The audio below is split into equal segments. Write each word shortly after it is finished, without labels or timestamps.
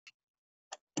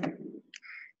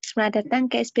Selamat datang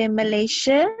ke SPM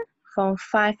Malaysia Form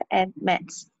 5 and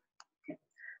Maths.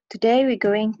 Today we're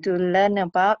going to learn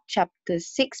about Chapter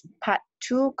 6 Part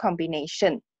 2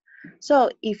 Combination. So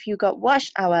if you got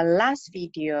watched our last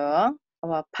video,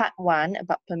 our Part 1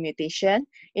 about permutation,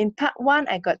 in Part 1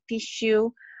 I got teach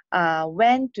you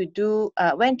when to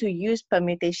use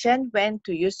permutation, when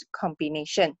to use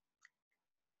combination.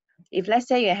 If let's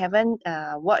say you haven't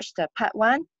watched the Part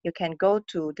 1, you can go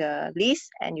to the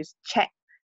list and you check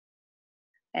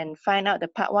and find out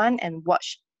the part 1 and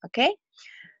watch. Okay,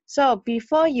 so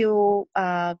before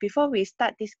we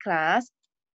start this class,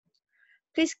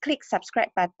 please click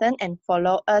subscribe button and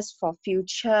follow us for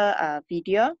future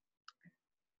video.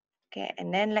 Okay, and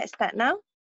then let's start now.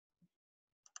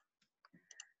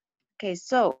 Okay,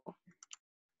 so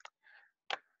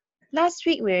last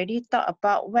week we already talked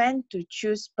about when to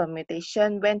choose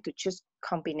permutation, when to choose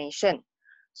combination.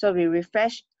 So we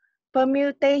refresh.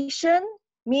 Permutation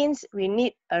means we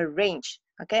need a range.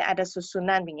 Okay, ada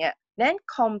susunan punya. Then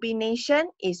combination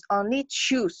is only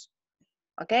choose.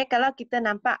 Okay, kalau kita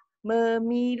nampak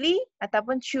memilih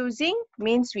ataupun choosing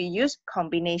means we use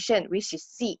combination, which is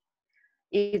C.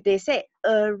 If they say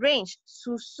arrange,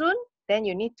 susun, then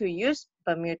you need to use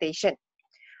permutation.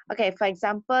 Okay, for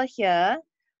example here,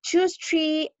 choose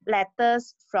 3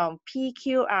 letters from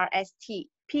PQRST.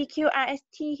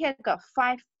 PQRST here got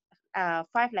 5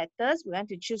 letters. We want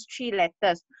to choose 3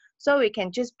 letters. So we can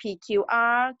choose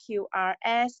PQR,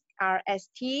 QRS,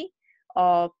 RST,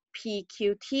 or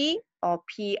PQT, or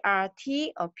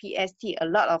PRT, or PST. A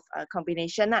lot of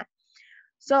combination.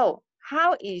 So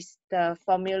how is the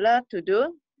formula to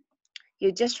do?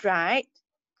 You just write,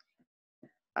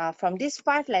 from these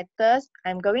 5 letters,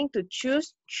 I'm going to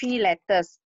choose 3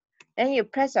 letters. Then you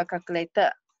press your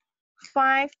calculator.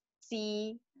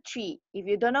 5C3. If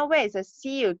you don't know where is the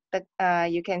C,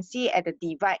 you can see at the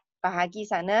divide, bahagi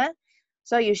sana.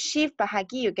 So you shift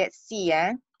bahagi, you get C.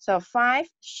 So 5,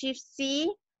 shift C,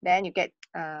 then you get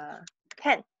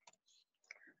 10.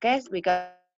 Okay, so we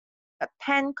got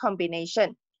 10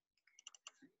 combination.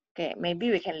 Okay, maybe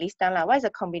we can list down. What is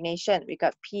the combination? We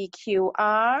got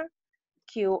PQR,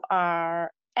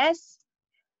 QRS,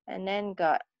 and then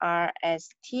got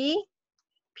RST,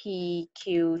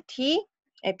 PQT,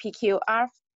 PQR,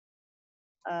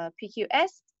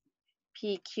 PQS,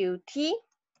 PQT,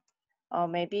 or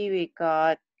maybe we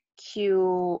got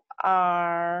QRT,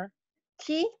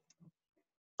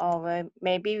 or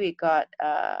maybe we got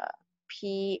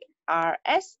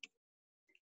PRS,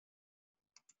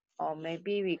 or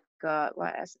maybe we got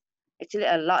what else? Actually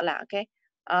a lot lah, okay.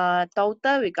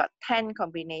 Total we got 10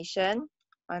 combination.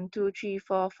 1, 2, 3,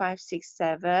 4, 5, 6,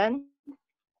 7.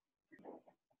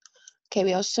 Okay,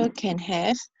 we also can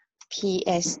have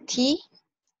PST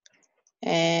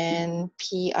and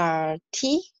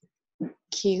PRT,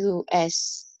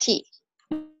 QST.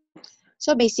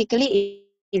 So basically,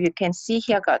 if you can see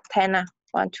here, got 10.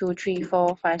 1, 2, 3,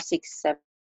 4, 5, 6, 7,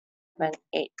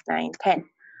 8, 9, 10.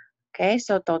 Okay,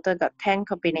 so total got 10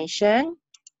 combination.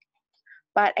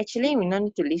 But actually, we don't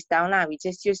need to list down. We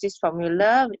just use this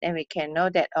formula and we can know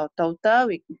that our total,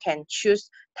 we can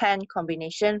choose 10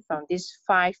 combination from these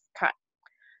 5 cards.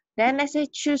 Then let's say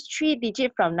choose 3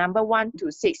 digits from number 1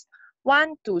 to 6.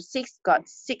 1 to 6 got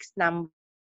 6 number,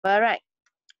 right?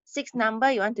 6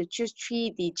 number, you want to choose 3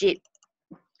 digits.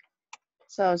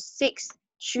 So 6,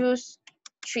 choose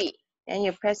 3. Then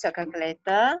you press your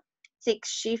calculator. 6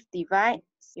 shift divide,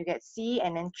 you get C,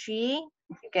 and then 3,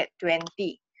 you get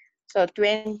 20. So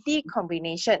 20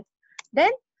 combination.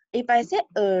 Then if I say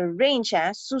arrange,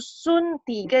 susun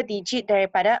 3 digit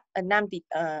daripada 6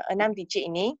 digit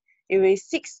ini, it will be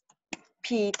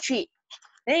 6P3.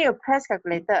 Then you press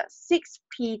calculator,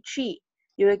 6P3,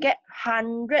 you will get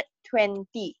 120.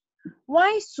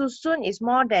 Why susun is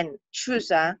more than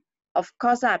choose? Of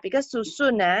course, because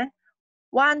susun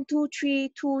 1, 2,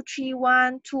 3, 2, 3,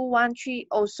 1, 2, 1, 3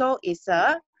 also is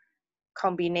a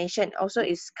combination, also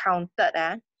is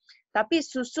counted. Tapi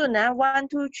susun 1,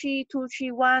 2, 3, 2,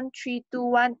 3, 1, 3, 2,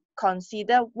 1,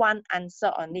 consider one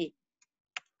answer only.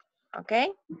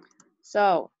 Okay,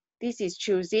 so this is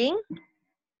choosing.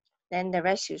 Then the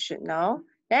rest you should know.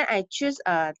 Then I choose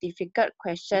a difficult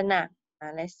question.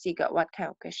 Let's see got what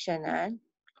kind of question.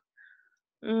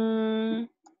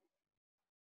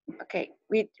 Okay,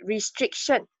 with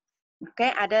restriction.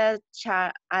 Okay,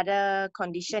 other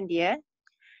condition there.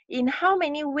 In how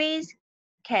many ways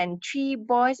can 3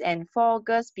 boys and 4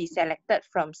 girls be selected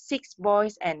from 6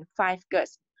 boys and 5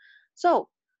 girls? So,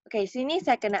 okay, sini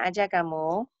saya kena ajar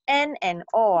kamu N and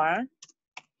O.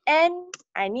 N,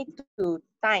 I need to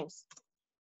times.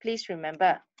 Please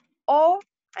remember. O,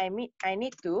 I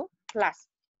need to plus.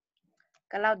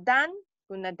 Kalau dan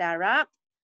guna darab.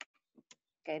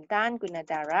 Okay, dan guna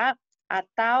darab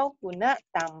atau guna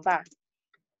tambah.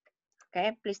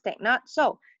 Okay, please take note.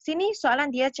 So, sini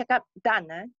soalan dia cakap dan.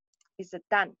 Is a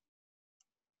dan.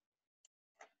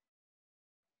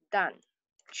 Dan.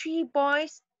 3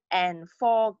 boys and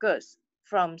 4 girls.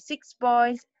 From 6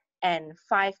 boys and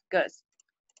 5 girls.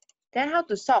 Then how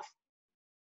to solve?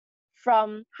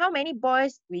 From how many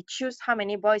boys we choose how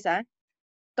many boys?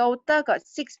 Total got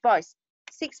 6 boys.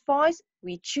 6 boys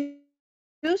we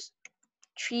choose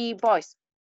 3 boys.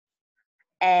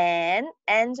 And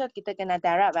so kita kena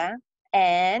darab.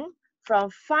 And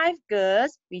from 5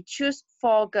 girls, we choose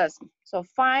 4 girls. So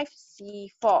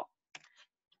 5C4.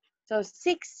 So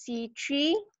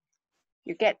 6C3,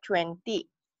 you get 20.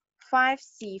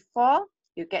 5C4,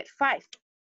 you get 5.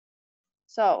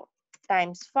 So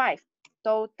times 5.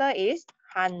 Total is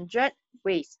 100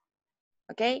 ways.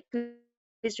 Okay,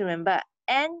 please remember.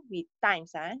 And with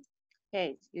times.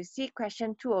 Okay, you see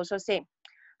question 2 also same.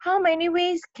 How many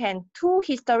ways can 2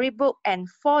 history book and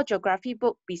 4 geography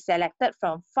book be selected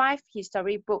from 5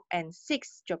 history book and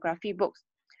 6 geography books?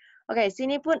 Okay,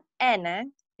 sini pun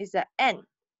n is the n.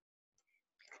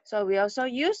 So we also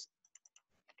use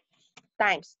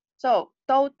times. So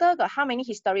total got how many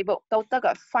history book? Total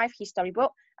got 5 history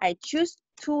book. I choose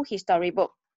 2 history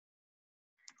book.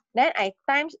 Then I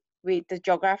times with the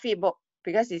geography book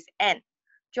because it's n.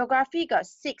 Geography got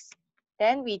 6.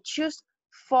 Then we choose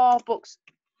 4 books.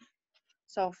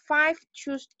 So 5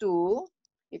 choose 2,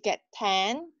 you get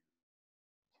 10.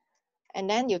 And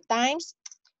then you times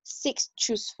 6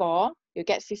 choose 4, you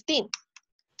get 15.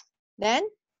 Then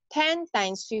 10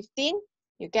 times 15,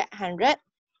 you get 150.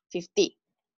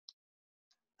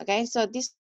 Okay, so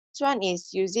this one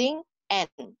is using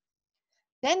n.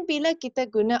 Then bila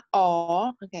kita guna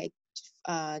or, okay,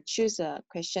 choose a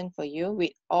question for you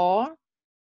with or.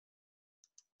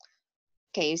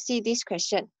 Okay, you see this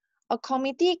question. A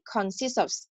committee consists of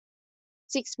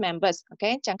 6 members.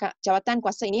 Okay, jawatan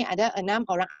kuasa ini ada 6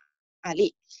 orang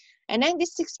ahli. And then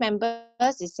these 6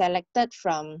 members is selected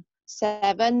from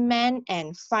 7 men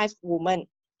and 5 women.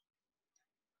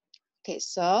 Okay,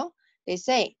 so they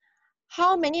say,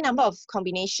 how many number of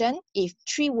combination if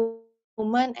 3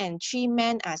 women and 3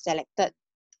 men are selected?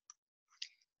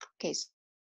 Okay,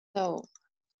 so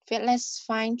let's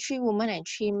find 3 women and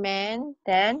 3 men.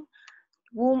 Then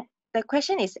the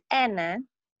question is n.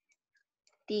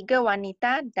 3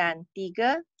 wanita dan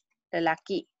 3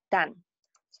 lelaki. Dan.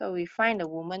 So we find the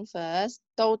woman first.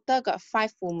 Total got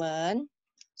 5 women.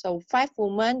 So 5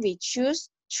 women, we choose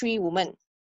 3 women.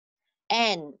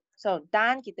 And so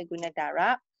dan kita guna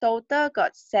darab. Total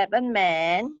got 7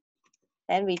 men.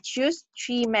 And we choose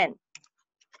 3 men.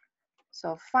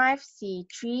 So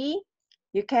 5C3,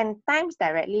 you can times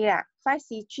directly.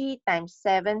 5C3 times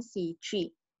 7C3.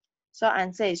 So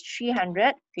answer is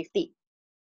 350.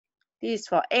 This is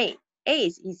for A. A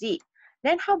is easy.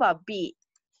 Then how about B?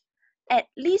 At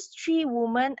least 3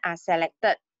 women are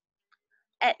selected.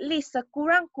 At least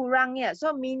sekurang-kurangnya.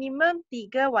 So minimum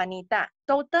 3 wanita.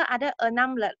 Total ada 6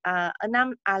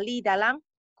 ahli dalam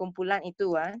kumpulan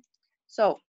itu.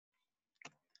 So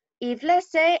if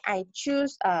let's say I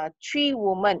choose 3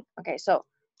 women. Okay, so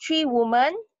 3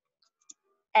 women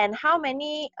and how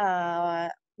many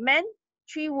men?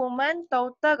 3 women,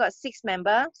 total got 6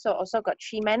 members. So also got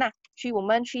 3 men. 3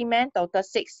 women, 3 men, total 6.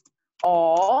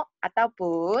 Or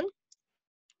ataupun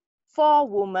 4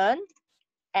 women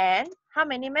and how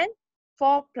many men?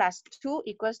 4 plus 2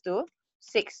 equals to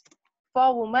 6.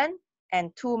 4 women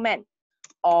and 2 men.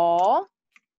 Or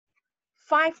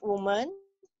 5 women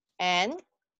and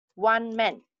 1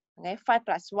 man. Okay, 5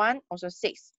 plus 1 also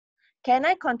 6. Can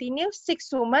I continue 6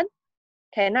 women?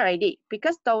 Cannot already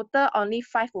because total only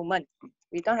 5 women.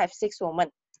 We don't have 6 women.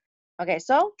 Okay,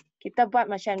 so kita buat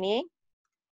macam ni.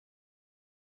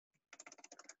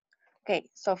 Okay,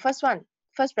 so first one,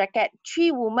 first bracket,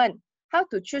 3 women. How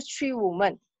to choose 3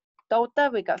 women?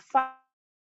 Total we got 5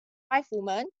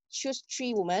 women. Choose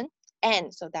 3 women.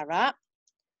 And so darab.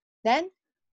 Then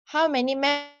how many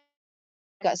men?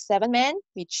 We got 7 men.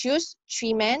 We choose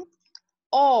 3 men.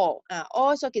 All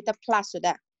so kita plus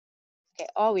sudah. Okay,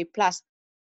 all we plus.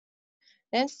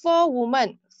 Then 4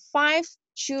 women. 5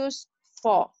 choose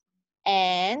 4.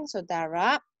 And so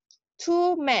darab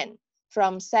 2 men.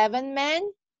 From 7 men,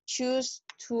 choose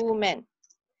 2 men.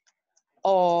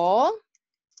 Or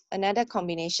another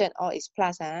combination, or is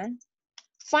plus. 5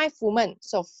 women.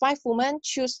 So 5 women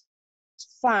choose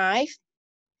 5.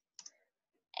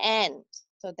 And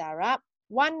so darab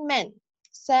 1 man.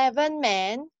 7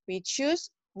 men, we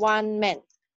choose 1 man.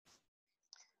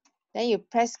 Then you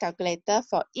press calculator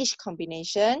for each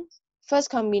combination. First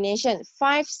combination,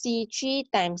 5C3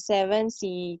 times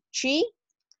 7C3.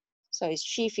 So it's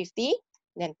 350.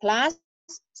 Then plus,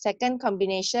 second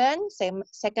combination,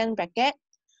 second bracket,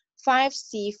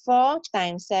 5C4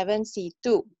 times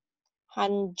 7C2.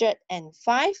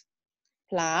 105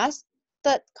 plus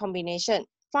third combination,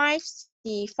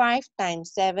 5C5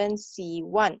 times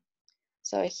 7C1.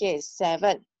 So here is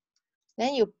 7.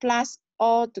 Then you plus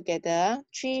all together,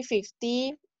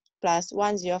 350 plus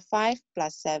 105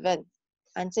 plus 7.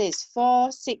 Answer is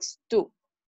 462.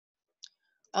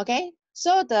 Okay,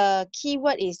 so the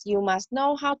keyword is you must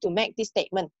know how to make this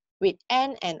statement with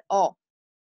and or.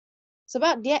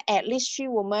 Sebab dia at least 3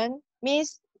 women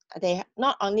means they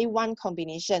not only one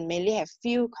combination, mainly have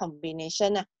few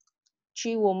combination.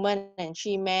 3 women and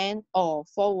 3 men, or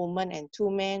 4 women and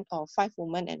 2 men, or 5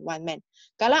 women and 1 man.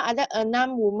 Kalau ada 6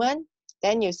 women,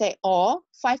 then you say or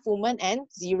 5 women and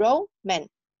 0 men.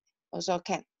 Also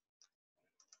can.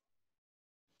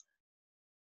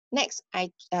 Next, I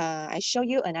show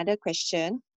you another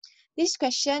question. This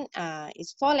question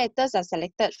is 4 letters are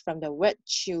selected from the word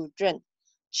children.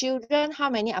 Children, how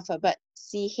many alphabet?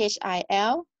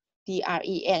 C-H-I-L,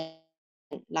 D-R-E-N,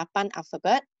 8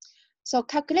 alphabet. So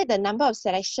calculate the number of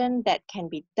selection that can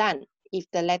be done if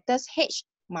the letters H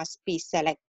must be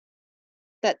selected.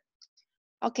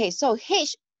 Okay, so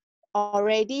H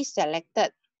already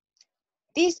selected.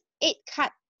 This 8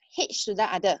 card, H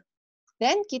sudah ada.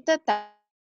 Then kita tak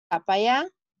payah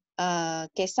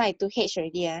kisah itu H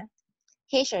already.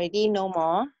 H already no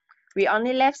more. We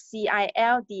only left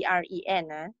C-I-L-D-R-E-N.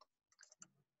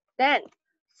 Then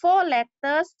 4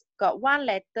 letters, got 1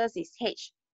 letter is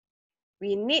H.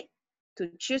 We need to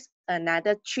choose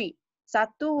another 3. 1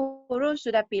 huruf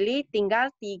sudah pilih, tinggal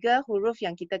 3 huruf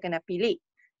yang kita kena pilih.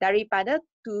 Daripada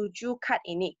 7 kad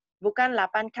ini. Bukan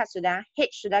 8 kad sudah,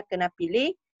 H sudah kena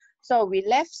pilih. So we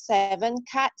left 7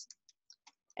 cards.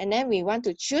 And then we want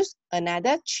to choose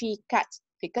another 3 cards.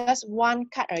 Because 1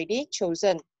 card already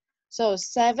chosen. So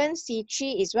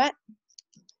 7C3 is what?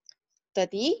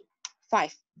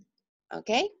 35.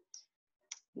 Okay.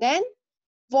 Then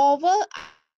vowel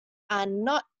are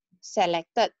not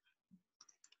selected.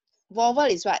 Vowel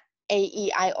is what? A,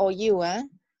 E, I, O, U.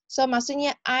 So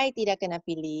maksudnya I tidak kena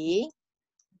pilih.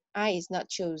 I is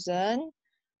not chosen.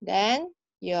 Then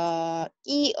your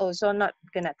E also not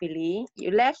kena pilih.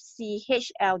 You left C,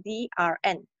 H, L, D, R,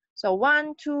 N. So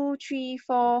 1, 2, 3,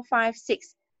 4, 5,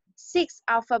 6. 6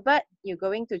 alphabet, you're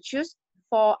going to choose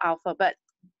 4 alphabet.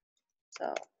 So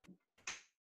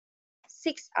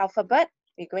 6 alphabet,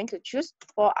 we're going to choose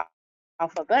 4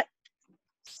 alphabet.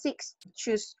 6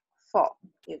 choose 4.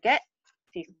 You get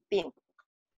 15.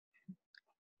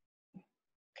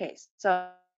 Okay,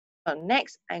 so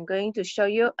next I'm going to show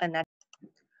you another.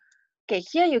 Okay,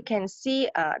 here you can see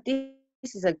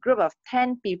this is a group of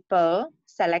 10 people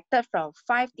selected from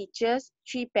 5 teachers,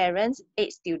 3 parents, 8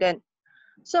 students.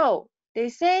 So they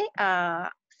say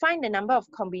find the number of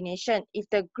combination if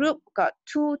the group got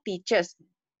 2 teachers.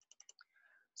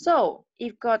 So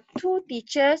if got 2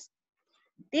 teachers,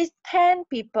 these 10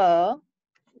 people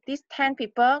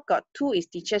got 2 is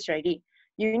teachers already.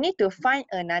 You need to find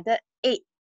another 8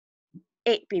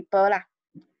 people lah.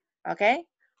 Okay,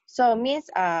 so means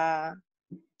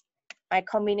my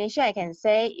combination I can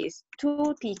say is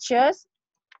 2 teachers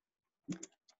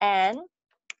and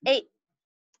 8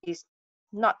 is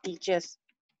not teachers.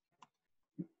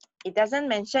 It doesn't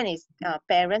mention it's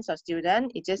parents or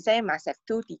student. It just say must have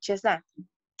 2 teachers lah.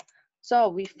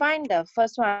 So we find the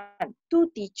first one,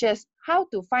 2 teachers. How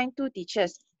to find 2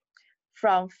 teachers?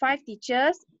 From 5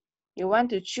 teachers, you want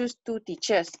to choose 2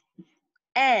 teachers.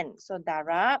 And so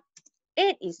darab,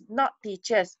 8 is not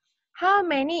teachers. How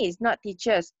many is not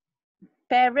teachers?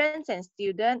 Parents and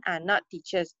students are not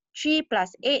teachers. 3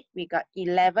 plus 8, we got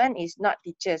 11 is not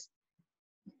teachers.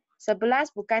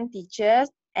 11 bukan teachers,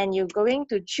 and you're going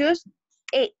to choose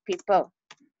 8 people.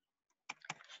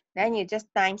 Then you just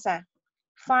times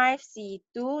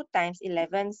 5C2 times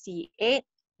 11C8,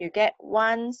 you get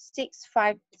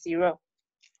 1650.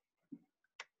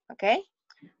 Okay.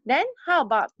 Then how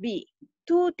about B?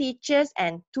 2 teachers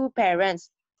and 2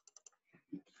 parents.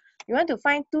 You want to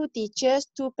find 2 teachers,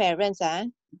 2 parents.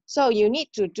 So you need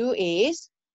to do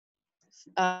is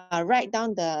write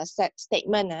down the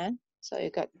statement. So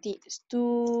you got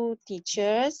 2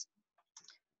 teachers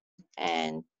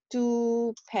and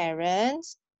 2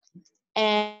 parents.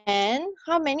 And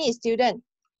how many students?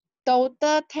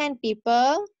 Total 10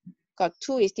 people. Got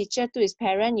 2 is teacher, 2 is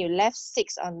parent. You left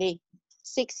 6 only.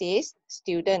 6 is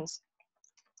students.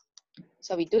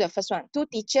 So we do the first one. 2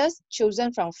 teachers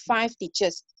chosen from 5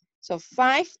 teachers. So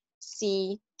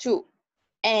 5C2.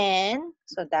 And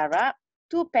so darab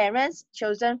 2 parents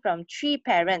chosen from 3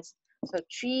 parents. So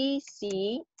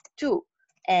 3C2.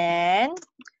 And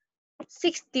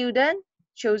 6 students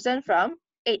chosen from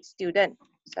 8 students.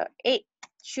 So 8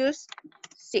 choose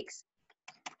 6.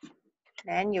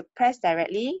 Then you press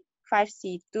directly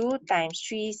 5C2 times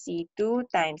 3C2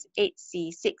 times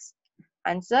 8C6.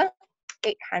 Answer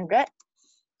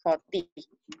 840.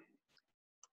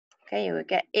 Okay, you will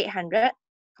get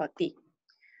 840.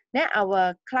 Then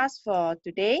our class for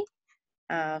today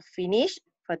finished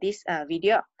for this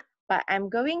video. But I'm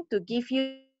going to give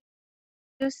you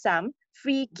some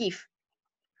free gift.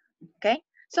 Okay,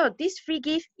 so this free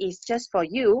gift is just for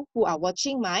you who are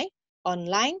watching my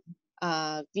online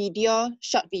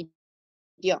short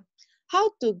video. How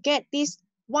to get this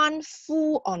one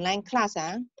full online class?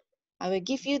 I will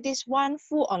give you this one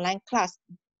full online class.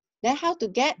 Then how to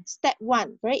get? Step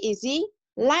 1, very easy.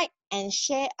 Like and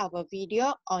share our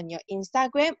video on your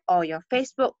Instagram or your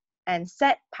Facebook and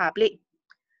set public.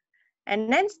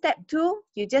 And then step 2,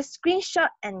 you just screenshot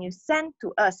and you send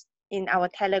to us in our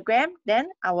Telegram. Then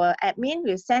our admin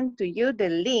will send to you the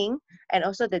link and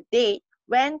also the date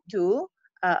when to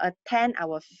attend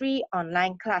our free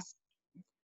online class.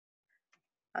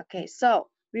 Okay, so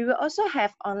we will also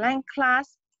have online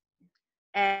class,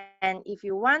 and if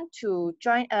you want to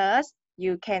join us,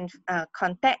 you can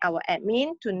contact our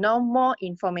admin to know more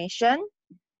information,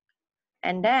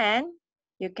 and then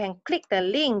you can click the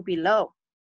link below.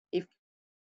 If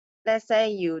let's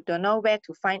say you don't know where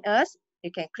to find us,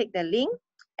 you can click the link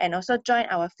and also join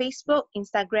our Facebook,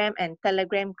 Instagram, and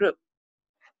Telegram group.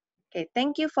 Okay,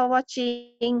 thank you for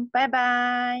watching.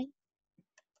 Bye-bye.